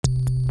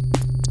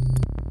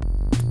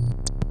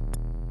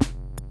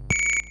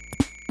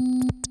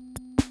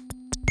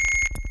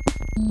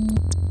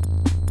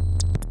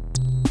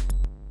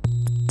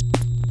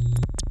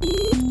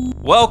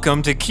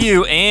Welcome to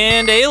Q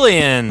and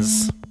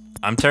Aliens.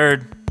 I'm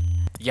Turd.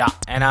 Yeah,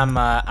 and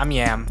I'm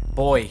Yam.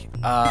 Boy,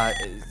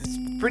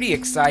 it's pretty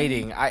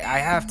exciting. I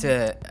have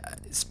to,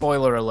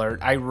 spoiler alert,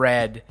 I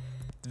read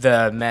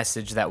the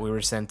message that we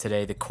were sent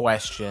today, the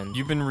question.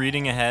 You've been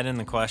reading ahead in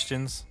the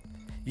questions?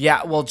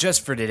 Yeah, well,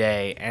 just for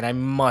today, and I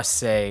must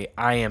say,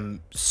 I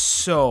am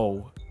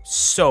so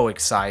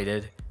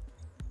excited.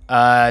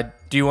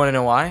 Do you want to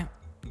know why?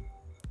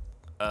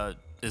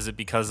 Is it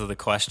because of the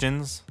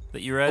questions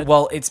that you read?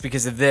 Well, it's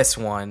because of this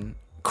one.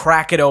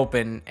 Crack it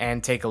open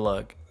and take a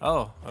look.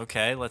 Oh,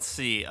 okay. Let's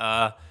see.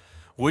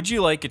 Would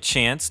you like a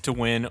chance to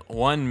win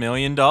 $1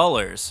 million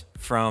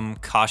from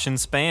Caution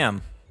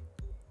Spam?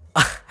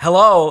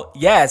 Hello?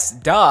 Yes,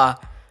 duh.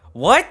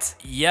 What?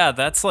 Yeah,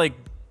 that's like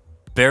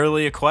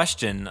barely a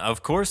question.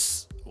 Of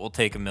course, we'll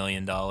take $1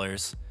 million.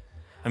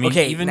 I mean,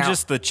 Okay, even now-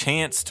 just the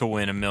chance to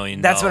win $1 million.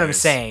 That's what I'm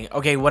saying.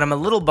 Okay, what I'm a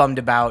little bummed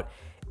about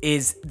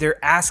is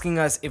they're asking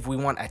us if we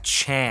want a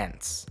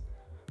chance.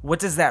 What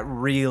does that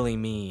really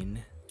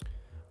mean?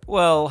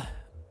 Well,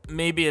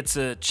 maybe it's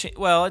it's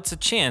a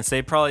chance.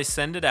 They probably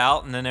send it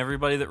out, and then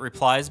everybody that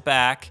replies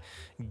back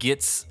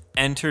gets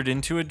entered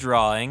into a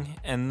drawing,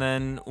 and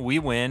then we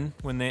win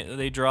when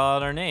they draw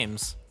out our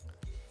names.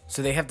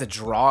 So they have to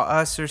draw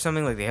us or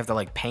something? Like they have to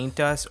like paint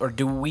us? Or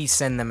do we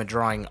send them a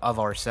drawing of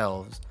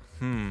ourselves?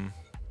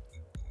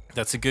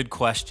 That's a good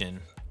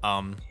question.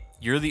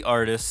 You're the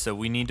artist, so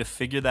we need to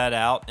figure that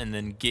out and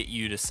then get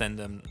you to send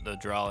them the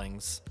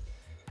drawings.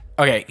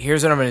 Okay,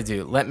 here's what I'm gonna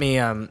do. Let me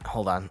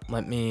hold on.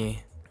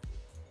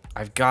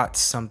 I've got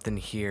something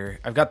here.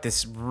 I've got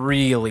this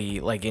really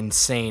like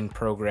insane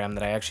program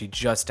that I actually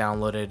just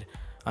downloaded.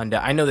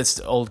 I know this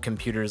old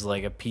computer is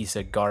like a piece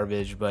of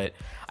garbage, but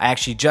I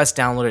actually just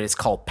downloaded it. It's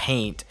called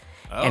Paint,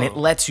 and it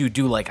lets you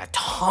do like a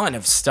ton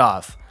of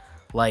stuff.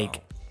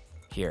 Like,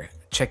 here,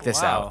 check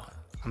this out.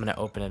 I'm gonna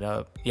open it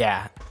up.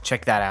 Yeah,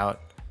 check that out.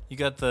 You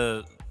got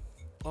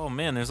oh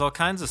man, there's all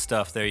kinds of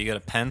stuff there. You got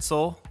a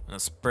pencil, and a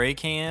spray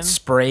can.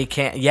 Spray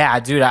can. Yeah,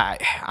 dude,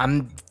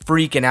 I'm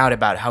freaking out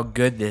about how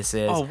good this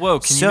is. Oh, whoa,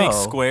 can you make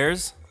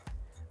squares?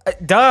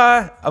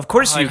 Duh, of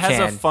course you It has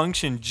can. a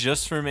function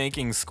just for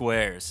making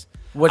squares.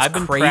 What's I've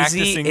been crazy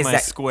practicing is my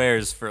that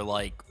squares for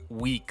like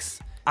weeks.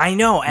 I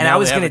know, and Now I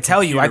was they have going a to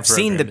tell you, computer I've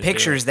seen the program to do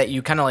pictures it. that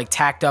you kind of like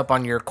tacked up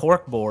on your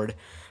cork board,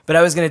 but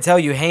I was going to tell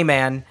you, hey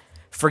man,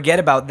 forget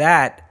about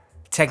that.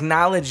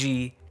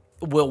 Technology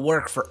will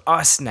work for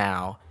us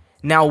now.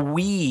 Now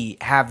we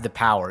have the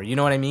power. You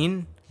know what I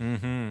mean?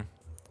 Mm-hmm.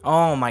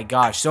 Oh my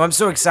gosh. So I'm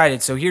so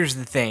excited. So here's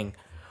the thing.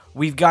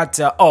 We've got,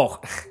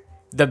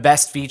 the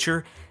best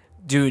feature.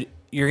 Dude,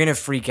 you're going to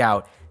freak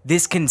out.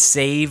 This can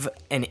save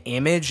an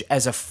image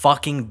as a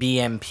fucking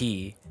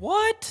BMP.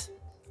 What?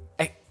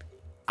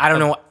 I don't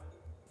know.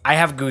 I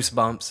have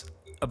goosebumps.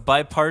 A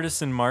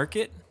bipartisan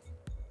market?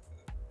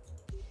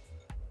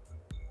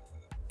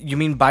 You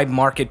mean by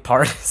market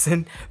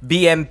partisan?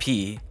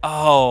 BMP.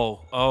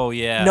 Oh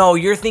yeah. No,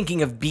 you're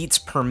thinking of beats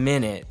per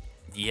minute,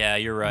 Yeah,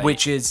 you're right.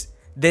 which is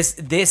the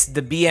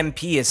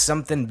BMP is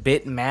something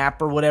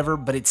bitmap or whatever,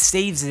 but it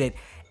saves it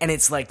and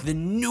it's like the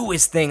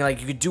newest thing.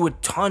 Like you could do a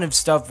ton of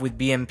stuff with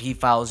BMP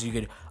files. You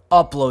could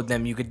upload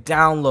them, you could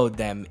download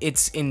them.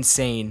 It's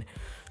insane.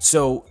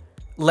 So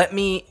let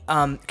me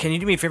can you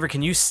do me a favor?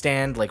 Can you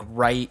stand like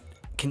right?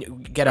 Can you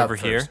get over up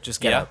here? first?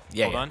 Just get up.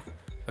 Yeah. Hold yeah. on.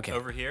 Okay.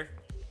 Over here?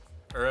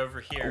 Or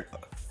over here?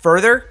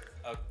 Further?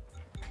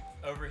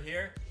 Over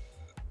here?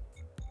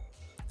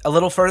 A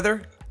little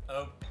further?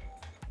 Oh,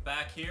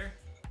 back here?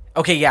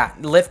 Okay, yeah.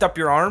 Lift up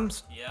your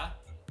arms. Yeah.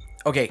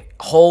 Okay,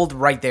 hold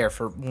right there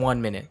for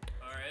 1 minute.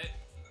 All right.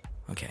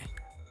 Okay.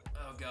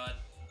 Oh god.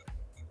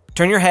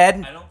 Turn your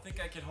head. I don't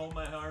think I could hold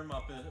my arm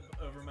up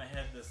over my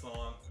head this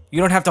long. You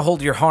don't have to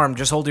hold your arm,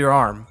 just hold your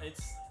arm.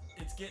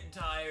 It's getting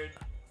tired.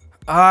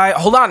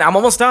 Hold on, I'm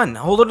almost done.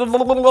 Hold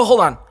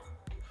on.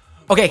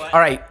 Okay, What? all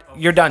right.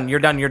 You're done.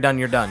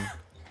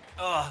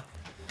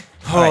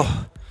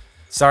 Oh,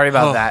 Sorry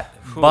about that.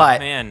 oh, But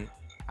man,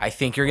 I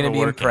think you're going to be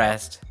We're working.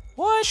 impressed.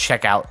 what?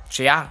 Check out.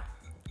 Yeah,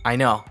 I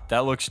know.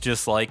 That looks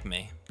just like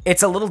me.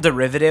 It's a little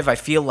derivative. I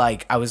feel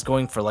like I was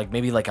going for like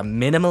maybe like a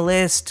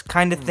minimalist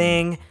kind of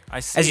thing.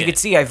 I see As you it. can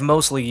see, I've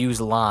mostly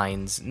used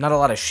lines, not a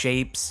lot of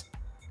shapes.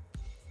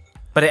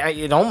 But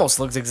it almost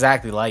looks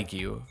exactly like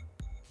you.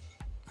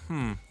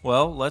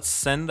 Well, let's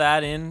send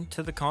that in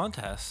to the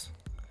contest.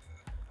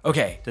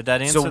 Okay. Did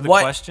that answer so the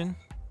what, question?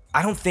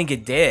 I don't think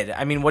it did.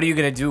 I mean, what are you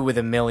going to do with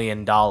 $1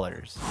 million?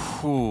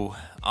 Ooh.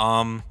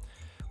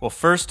 Well,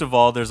 first of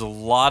all, there's a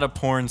lot of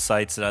porn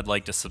sites that I'd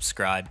like to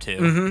subscribe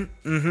to.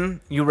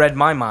 You read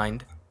my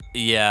mind.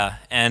 Yeah,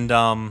 and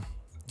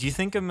do you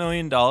think $1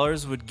 million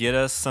would get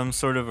us some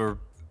sort of a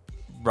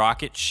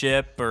rocket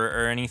ship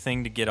or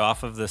anything to get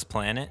off of this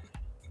planet?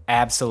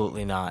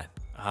 Absolutely not.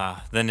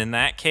 Then in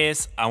that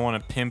case, I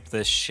want to pimp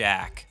this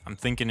shack. I'm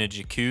thinking a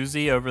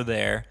jacuzzi over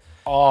there.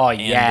 Oh,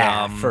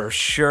 yeah, um, for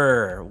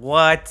sure.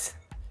 What?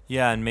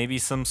 Yeah, and maybe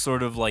some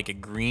sort of like a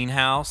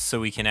greenhouse so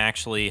we can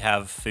actually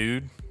have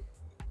food.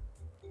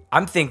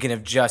 I'm thinking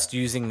of just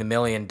using the $1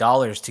 million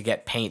to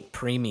get Paint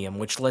Premium,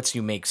 which lets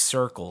you make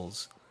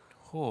circles.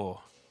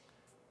 Oh.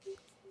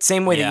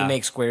 Same way that Yeah. you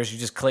make squares, you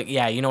just click.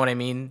 Yeah, you know what I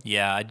mean?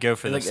 Yeah, I'd go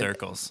for the Like,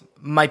 circles.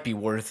 Might be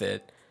worth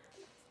it.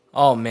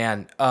 Oh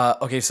man.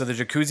 Okay, so the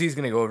jacuzzi is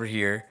gonna go over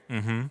here.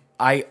 Mm-hmm.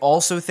 I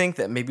also think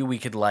that maybe we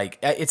could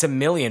it's $1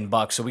 million,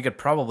 so we could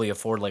probably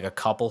afford like a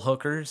couple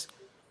hookers,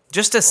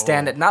 just to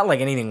stand it. Not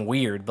like anything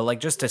weird, but like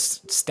just to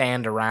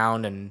stand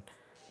around and,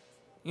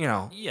 you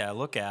know. Yeah,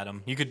 look at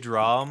them. You could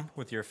draw them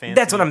with your fancy.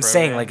 That's what I'm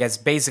saying. program. Like as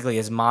basically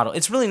as model.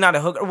 It's really not a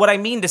hooker. What I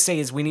mean to say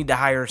is we need to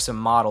hire some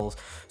models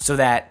so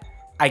that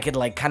I could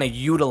like kind of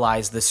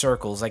utilize the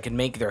circles. I could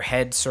make their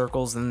head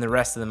circles, and then the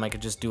rest of them I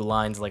could just do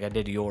lines like I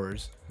did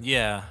yours.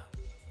 Yeah.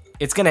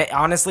 It's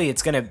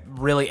gonna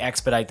really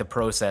expedite the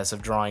process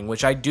of drawing,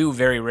 which I do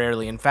very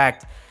rarely. In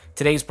fact,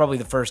 today's probably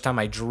the first time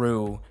I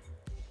drew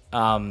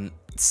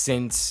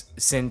since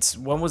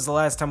when was the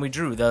last time we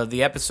drew?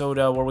 The episode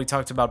where we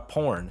talked about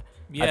porn.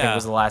 I think Yeah.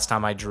 was the last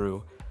time I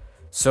drew.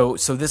 So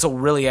this will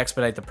really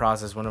expedite the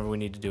process whenever we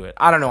need to do it.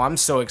 I don't know. I'm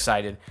so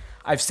excited.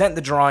 I've sent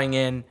the drawing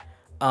in.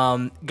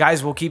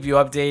 Guys, we'll keep you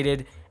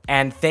updated.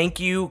 And thank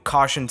you,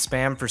 Caution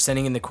Spam, for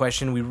sending in the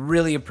question. We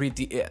really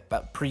appreciate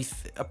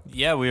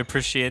Yeah, we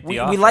appreciate the we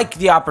offer. like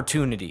the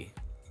opportunity.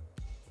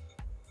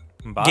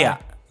 Bye. Yeah.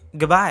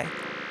 Goodbye.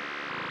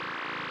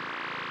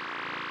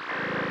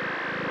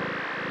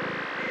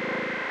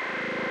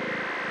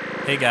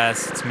 Hey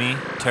guys, it's me,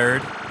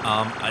 Turd.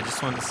 I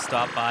just wanted to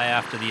stop by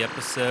after the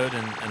episode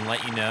and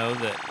let you know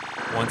that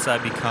once I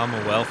become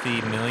a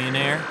wealthy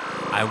millionaire,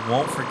 I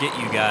won't forget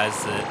you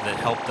guys that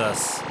helped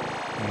us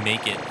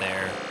make it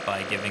there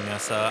by giving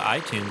us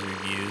iTunes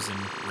reviews and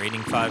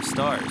rating 5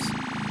 stars.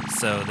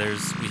 So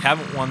we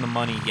haven't won the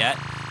money yet,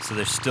 so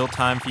there's still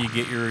time for you to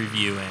get your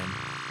review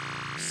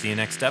in. See you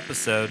next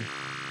episode.